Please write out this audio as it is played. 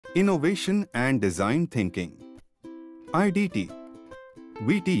Innovation and Design Thinking.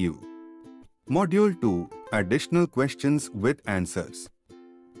 IDT-VTU. Module 2. Additional questions with answers.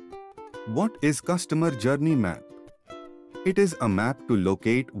 What is Customer Journey Map? It is a map to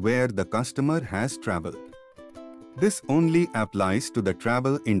locate where the customer has traveled. This only applies to the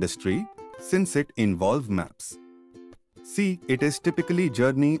travel industry since it involves maps. C. It is typically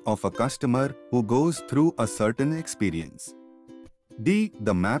journey of a customer who goes through a certain experience. D.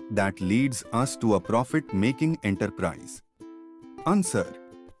 The map that leads us to a profit-making enterprise. Answer.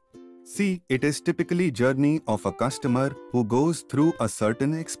 C. It is typically journey of a customer who goes through a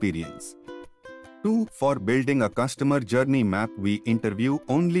certain experience. 2. For building a customer journey map, we interview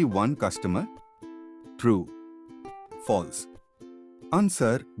only one customer. True. False.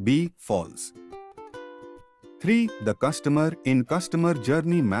 Answer B. False. 3. The customer in customer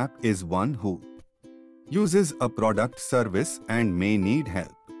journey map is one who uses a product service and may need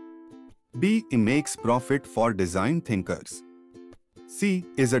help. B. Makes profit for design thinkers. C.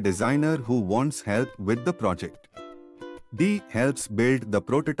 Is a designer who wants help with the project. D. Helps build the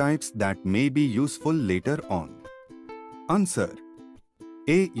prototypes that may be useful later on. Answer.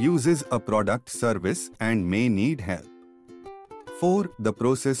 A. Uses a product service and may need help. 4. The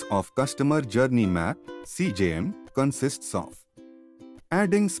process of customer journey map (CJM) consists of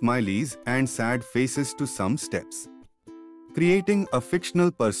adding smileys and sad faces to some steps, creating a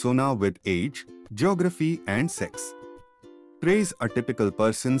fictional persona with age, geography and sex, trace a typical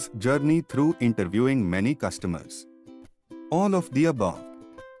person's journey through interviewing many customers. All of the above.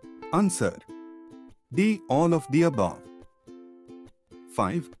 Answer. D. All of the above.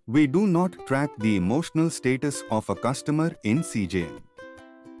 5. We do not track the emotional status of a customer in CJM.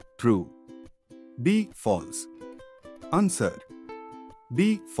 True. B. False. Answer.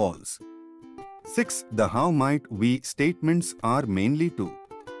 B. False. 6. The how might we statements are mainly to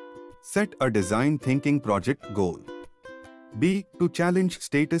set a design thinking project goal. B. To challenge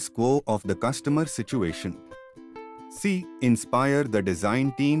status quo of the customer situation. C. Inspire the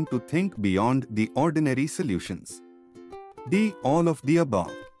design team to think beyond the ordinary solutions. D. All of the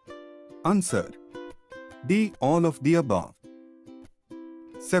above. Answer. D. All of the above.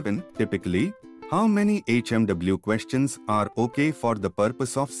 7. Typically, how many HMW questions are okay for the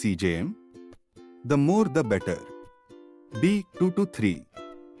purpose of CJM? The more the better. B. 2 to 3.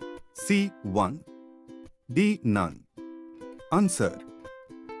 C. 1. D. None. Answer.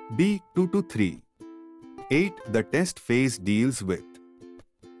 B. 2 to 3. 8. The test phase deals with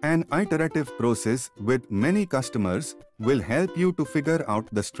an iterative process with many customers will help you to figure out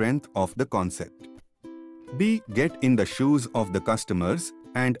the strength of the concept. B. Get in the shoes of the customers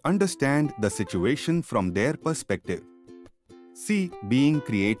and understand the situation from their perspective. C. Being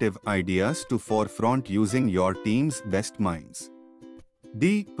creative ideas to forefront using your team's best minds.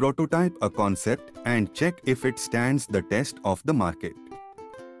 D. Prototype a concept and check if it stands the test of the market.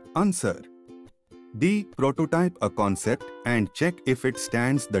 Answer. D. Prototype a concept and check if it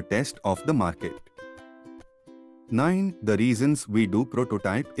stands the test of the market. 9. The reasons we do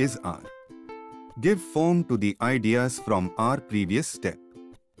prototype is R. Give form to the ideas from our previous step.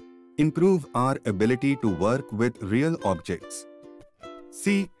 Improve our ability to work with real objects.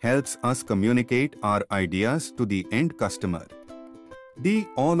 C. Helps us communicate our ideas to the end customer. D.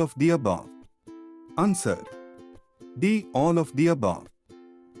 All of the above. Answer. D. All of the above.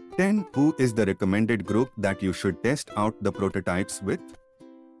 10. Who is the recommended group that you should test out the prototypes with?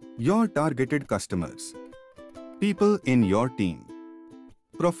 Your targeted customers. People in your team.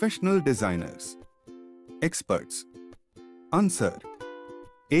 Professional designers. Experts. Answer.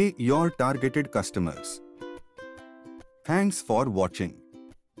 A. Your targeted customers. Thanks for watching.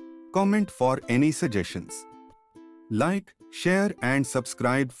 Comment for any suggestions. Like, share and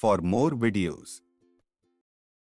subscribe for more videos.